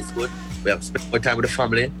we learn is good. We have spent more time with the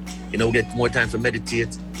family. You know, we get more time to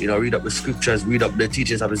meditate. You know, read up the scriptures, read up the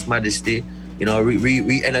teachings of His Majesty. You know,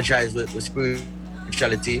 re-energize with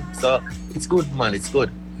spirituality. So it's good, man. It's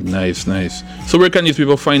good. Nice. So where can these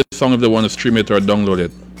people find the song if they want to stream it or download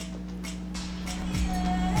it?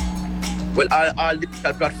 Well, all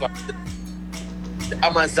digital platforms, the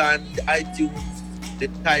Amazon, the iTunes, the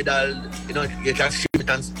Tidal, you know, you can stream it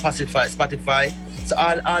on Spotify. So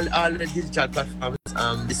all the digital platforms,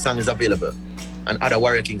 this song is available, and other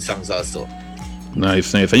Warrior King songs also.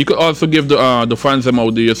 Nice. And you could also give the fans them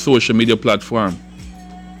out your social media platform.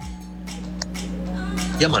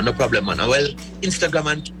 Yeah, man, no problem, man. Well,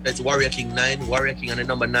 Instagram and it's Warrior King 9, Warrior King and the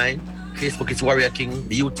number 9. Facebook it's Warrior King.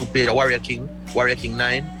 The YouTube page Warrior King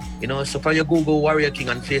 9. You know, so from your Google Warrior King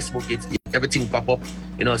on Facebook, everything pop up.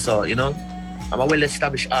 You know, so you know, I'm a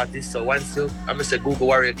well-established artist. So once I'm gonna say Google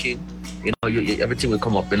Warrior King, you know, everything will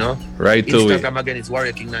come up. You know, right. Instagram again, it's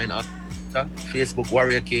Warrior King 9. Facebook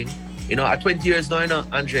Warrior King. You know, at 20 years now, you know,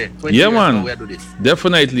 Andre. 20 yeah, years man. now we do this.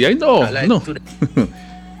 Definitely, I know. Like no.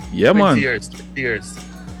 Yeah, 20 man. 20 years.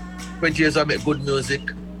 20 years I make good music.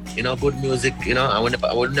 You know, I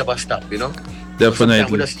would never stop. You know. Definitely.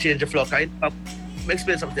 Sometimes we just change the flow. Let me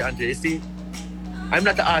explain something, Andre. You see, I'm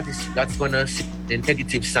not an artist that's gonna sing in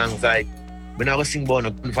negative songs like we're not gonna sing about no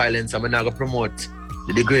gun violence and we're not gonna promote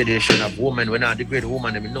the degradation of women. We're not degrade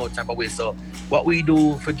women in no type of way. So what we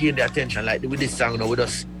do for gain the attention, like with this song, you know, we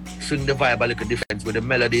just swing the vibe a little different with the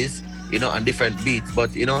melodies, you know, and different beats.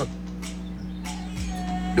 But you know,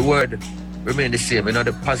 the word remain the same, you know,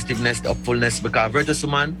 the positiveness, the upfulness, because Virtuous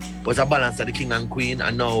Woman was a balance of the king and queen,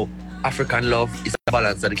 and now African Love is a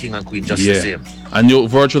balance of the king and queen, just the same. And your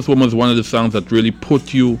Virtuous Woman is one of the songs that really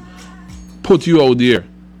put you out there,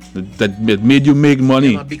 that made you make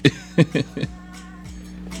money.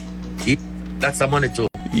 That's the money too.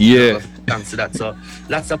 Yeah. Thanks to that. So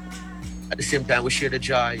lots of, at the same time we share the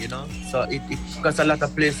joy, you know. So it goes a lot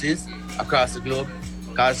of places across the globe.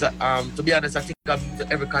 Because to be honest, I think I've been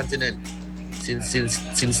to every continent since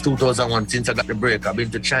 2001, since I got the break. I've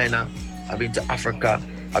been to China, I've been to Africa,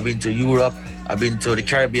 I've been to Europe, I've been to the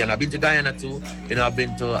Caribbean, I've been to Guyana too. You know, I've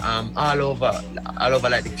been to all over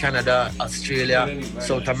like the Canada, Australia,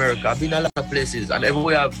 South America. I've been a lot of places, and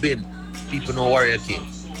everywhere I've been, people know Warrior King.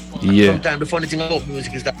 Yeah. Sometimes the funny thing about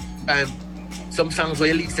music is that some songs where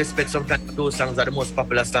you least expect, sometimes those songs are the most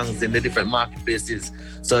popular songs in the different marketplaces.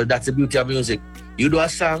 So that's the beauty of music. You do a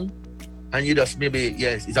song, and you just maybe,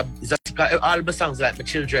 yes, it's all the songs like my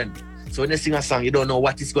children. So when you sing a song, you don't know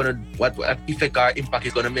what effect or impact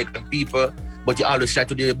it's gonna make on people, but you always try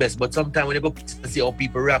to do your best. But sometimes when you go see how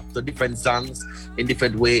people rap to different songs in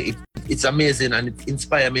different way, it's amazing, and it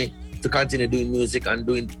inspires me to continue doing music and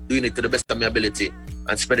doing it to the best of my ability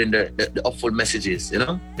and spreading the hopeful messages, in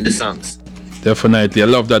the songs. Definitely. I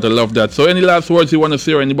love that. So any last words you want to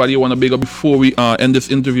say or anybody you want to big up before we end this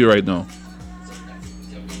interview right now?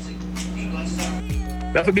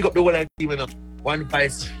 We have to big up the whole team, One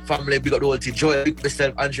Vice family, big up the whole team. Joel, big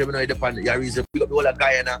myself, Andre, your reason, big up the whole of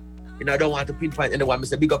Guyana. I don't want to pinpoint anyone.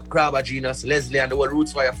 Mr. Big up Crabba, Genus, Leslie, and the whole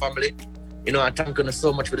Roots Fire family. I thank you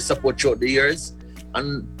so much for the support throughout the years.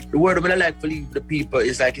 And the word I'm like to leave the people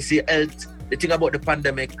is like, you see, health, the thing about the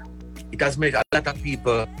pandemic, it has made a lot of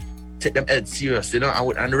people take them health serious, And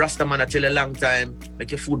the Rasta man, I tell you a long time, make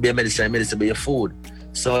your food be a medicine be your food.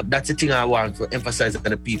 So that's the thing I want to emphasize on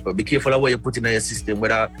the people. Be careful of what you put in your system,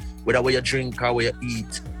 whether what you drink or what you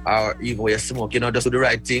eat or even what you smoke. Just do the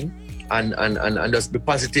right thing and just be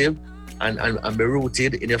positive and be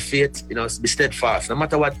rooted in your faith. Be steadfast. No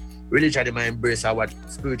matter what religion you might embrace or what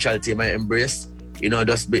spirituality you might embrace,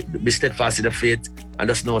 just be steadfast in the faith and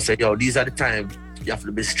just know, say, these are the times you have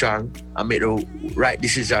to be strong and make the right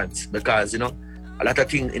decisions because, a lot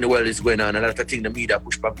of things in the world is going on, a lot of things the media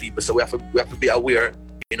push back people, so we have to be aware,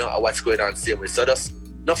 of what's going on same way. So just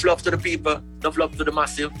enough love to the people, enough love to the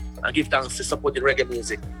massive, and give thanks to supporting reggae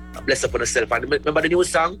music. And bless upon yourself. And remember the new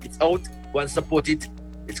song, it's out, go and support it.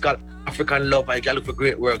 It's called African Love. I can look for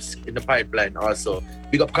great works in the pipeline also.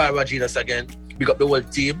 Big up Carl Genus again, big up the whole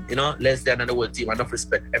team, Leslie and the whole team, enough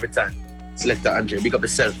respect every time. Selector Andre, big up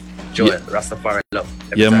yourself, Joel, Rastafari love.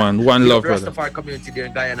 Yeah, time. Man, one love, brother. Rastafari community there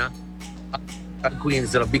in Guyana. And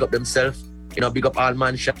Queens, big up themselves, big up all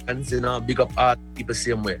mansions, big up all people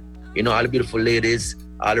same way. All the beautiful ladies,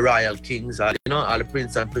 all the royal kings, all the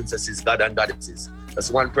princes and princesses, god and goddesses. That's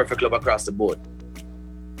one perfect love across the board.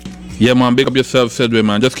 Yeah, man, big up yourself, Sedway,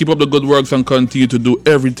 man. Just keep up the good works and continue to do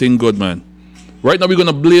everything good, man. Right now, we're going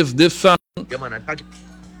to blaze this song. Yeah, man, and thank you.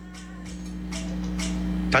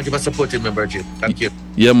 Thank you for supporting me, Virgil. Thank you.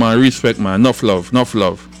 Yeah, man, respect, man. Enough love.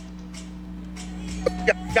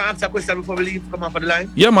 Can I answer a question before we leave? Come on for the line.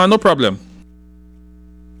 Yeah, man, no problem.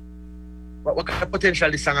 What kind of potential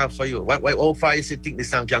this song have for you? How far you think this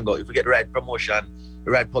song can go? If you get the right promotion,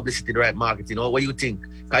 the right publicity, the right marketing, what do you think?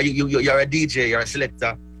 Because you're a DJ, you're a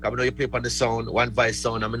selector. I know you play on the sound, One Vice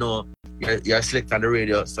sound, I know you're a selector on the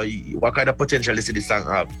radio. So what kind of potential does this song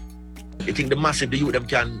have? You think the massive, the youth, them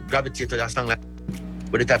can gravitate to that song like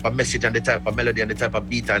with the type of message and the type of melody and the type of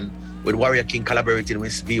beat and with Warrior King collaborating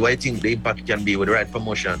with V? What do you think the impact can be with the right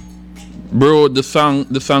promotion? Bro, the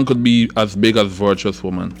song could be as big as Virtuous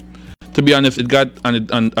Woman. To be honest, it got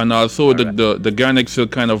and also the Garnexville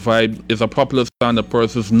kind of vibe is a popular song that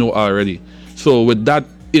persons know already. So with that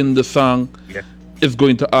in the song, it's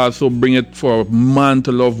going to also bring it for man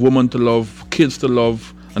to love, woman to love, kids to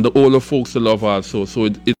love, and the older folks to love also. So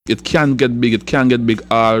it can get big. It can get big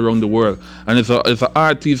all around the world. And it's an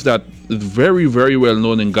artist that is very, very well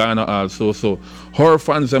known in Ghana also. So her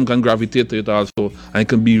fans them can gravitate to it also, and it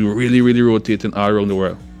can be really, really rotating all around the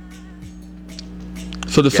world.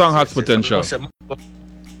 So the song has potential.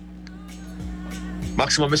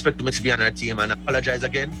 Maximum respect to me to be on our team, and I apologize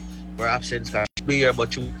again for absence. I should be here,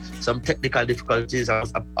 but some technical difficulties. I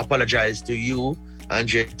apologize to you,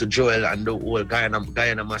 Andre, to Joel, and the whole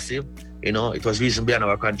Guyana massive. It was reason beyond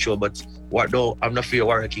our control, but I'm not fear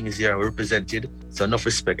Warrior King is here represented. So enough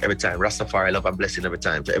respect every time. Rastafari love and blessing every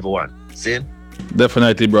time to everyone. See?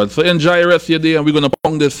 Definitely, bro. So enjoy the rest of your day, and we're gonna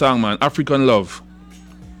pong this song, man. African Love.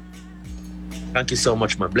 Thank you so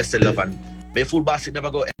much, man. Blessed love, and may full basket never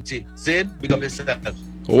go empty. See? Big up yourself.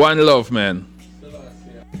 One love, man.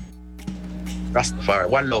 Rastafari,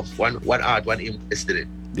 one love, one heart, one aim, destiny.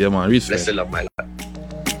 Yeah, man. Respect. Blessed love, my lord.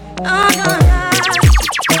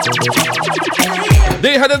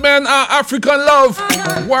 They had it, man. African Love,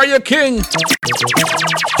 Warrior King,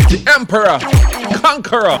 the Emperor,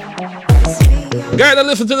 Conqueror. Guys,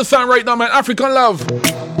 listen to the song right now, man. African Love.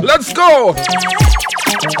 Let's go.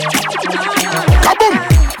 Kaboom!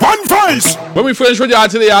 One Voice! When we finish with y'all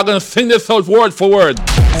today, I'm gonna sing this out word for word.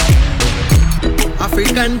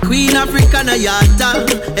 African queen, African ayata,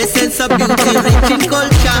 essence of beauty, rich in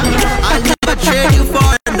culture. I'll never trade you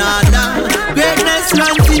for another. Greatness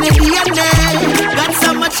runs in the DNA. Got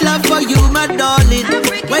so much love for you, my darling.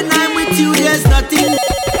 When I'm with you, there's nothing.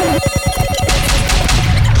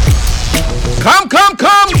 Come!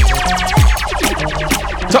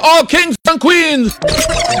 To all kings and queens.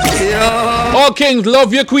 Yeah. All kings,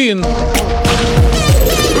 love your queen.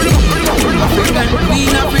 African queen,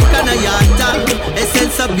 African ayata,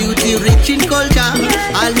 essence of beauty, rich in culture.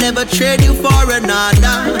 I'll never trade you for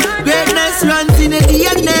another. Greatness runs in the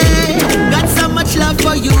DNA. Got so much love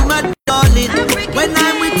for you, my darling. When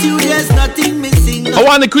I'm with you, there's nothing missing. I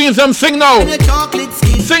One of the queens, them sing now.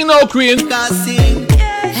 Sing now, queen.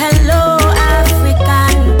 Hello,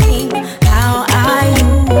 African king. How are you?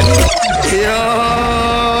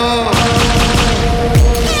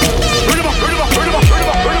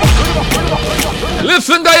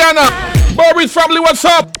 Listen, Guyana. Bobby's family, what's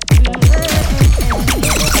up?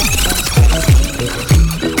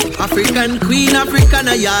 African queen, African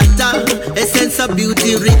ayata, essence of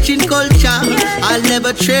beauty, rich in culture. I'll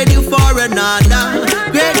never trade you for another.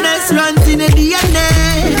 Greatness runs in the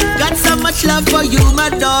DNA. Got so much love for you, my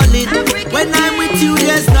darling. When I'm with you,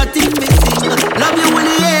 there's nothing missing. Love you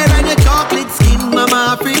woolly hair and your chocolate skin,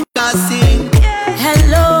 Mama Africa sing.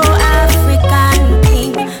 Hello, African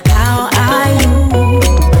king. How are you?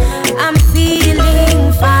 I'm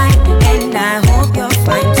feeling fine, and I hope you're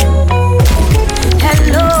fine too.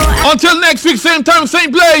 Hello. Until next week, same time,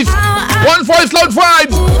 same place. One voice, loud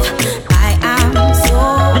vibes. I am so.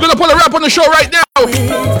 We're gonna put a rap on the show right now.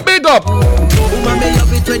 Big up.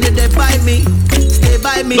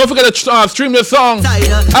 Don't forget to stream this song,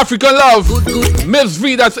 African Love. Miss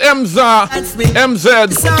V, that's MZVEE.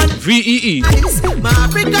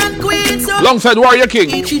 Alongside Warrior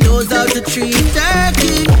King. She knows how to treat her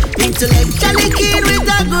king. Intellectually keen with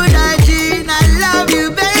a good hygiene. I love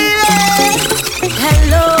you, baby.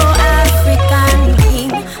 Hello, African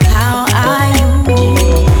king. How are you?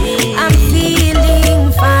 I'm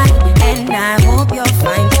feeling fine, and I hope you're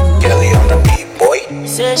fine too. Kelly on the beat, boy.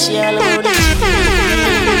 Say she hello.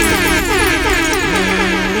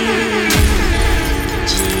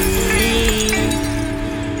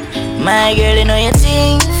 My girl, you know you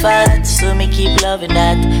think fat, so me keep loving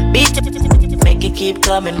that. Beat it, make it keep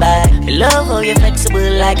coming back. You love how you're flexible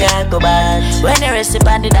like a acrobat. When you rest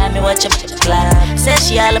upon the dime, you watch your clap. Say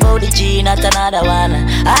she all about the G, not another one.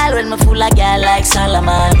 All when me fool like girl like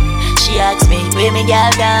Solomon. She asks me, where me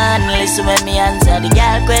girl gone? Listen when me answer the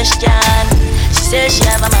girl question. She says she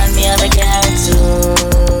have a man, me have a girl too.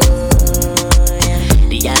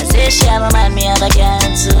 The girl says she have a man, me have a girl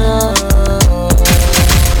too.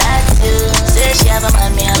 Say she have a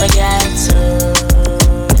man, me have a girl too.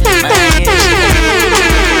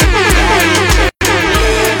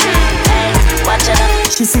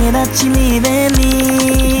 She say that she leaving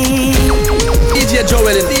me. DJ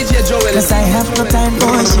Joel, cause I have no time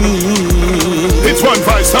for she. It's One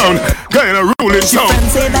Voice sound, Guyana ruling sound. She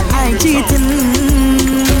say that I cheating.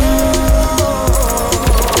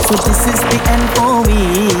 So this is the end for me.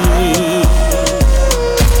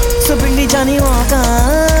 So bring the Johnny Walker.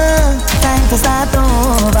 Time to start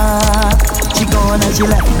over. She gone and she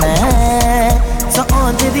left me. So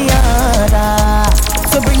on to the other.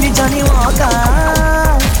 So bring the Johnny Walker.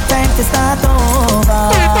 Time to start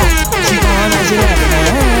over. She gone and she left me.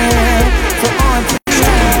 So on to the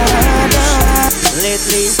other.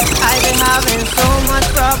 Lately, I've been having so much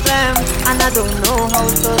problem, and I don't know how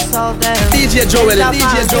to solve them. DJ Joel, I'm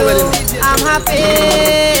happy,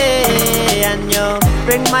 and you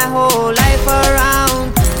bring my whole life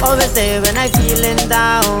around. Always there when I'm feeling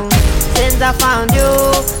down. Since I found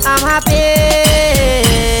you, I'm happy.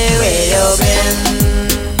 Where you been?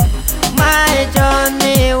 My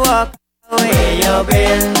journey walk. Where you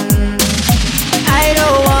been? I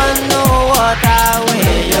don't want no water.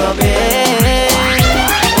 Where you been?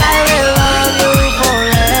 I will love you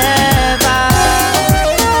forever.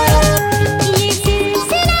 ये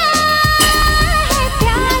सिलसिला है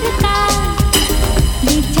प्यार का,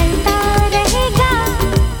 ये चलता रहेगा.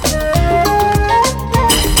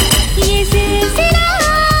 ये सिलसिला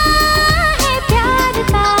है प्यार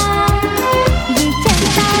का, ये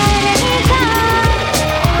चलता रहेगा.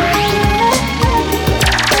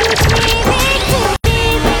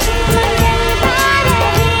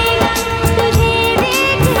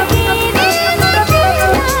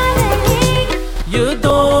 You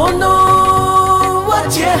don't know what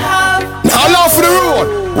you have. All off the road.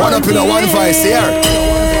 One up in a One Voice here.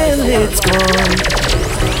 It's gone.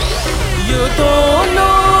 You don't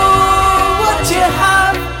know what you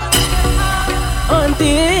have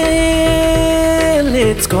until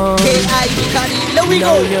it's gone.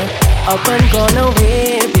 Now you're up and gone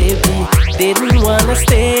away, baby. Didn't wanna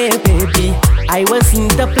stay, baby. I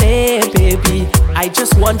wasn't the play, baby. I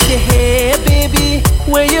just want to hear, baby,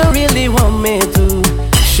 where you really want me to.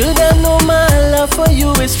 Should I know my love for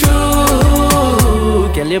you is true?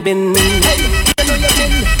 Girl, you been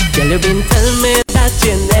tell me that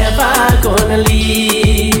you're never gonna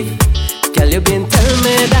leave. Girl, you been tell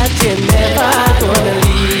me that you're never gonna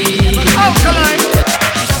leave. Oh, come on.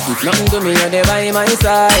 If nothing to me, you're there by my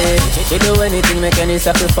side. You do anything, make any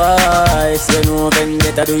sacrifice. You know, when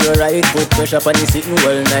better do you right. Put pressure on the sitting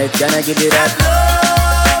all night. Can I give you that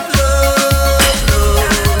love, love, love?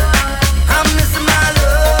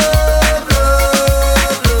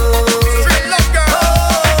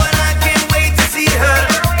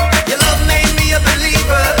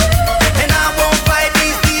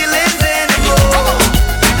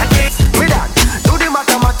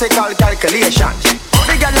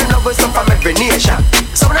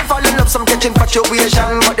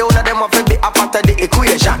 fluctuation, but the older them have to be a part of the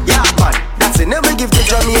equation. Yeah, man, that's it. Never give the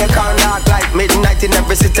Jamaican dark like midnight in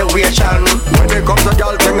every situation. When it comes to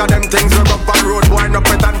y'all thing of them things, we go on road, wind up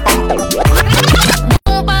it and pump.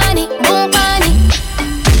 Boom bunny, boom bunny.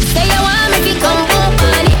 Say you want me to come boom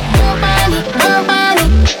bunny, boom bunny, boom bunny.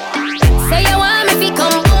 Say you want me to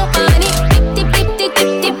come boom bunny. Tip, tip, tip, tip,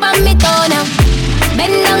 tip on me toe now.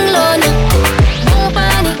 Bend down low now. Boom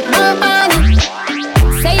bunny, boom bunny.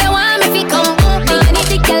 Say you want me to come boom bunny.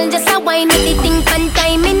 The girl just a whine with the thing pan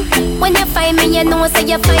timing. When you find me, you know say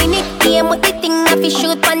you find it. Aim with the thing, I fi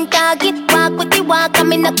shoot pan target. Walk with the walk,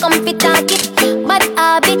 I'm in a comfy target. But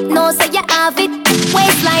habit, no say you have it.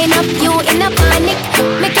 Waistline up, you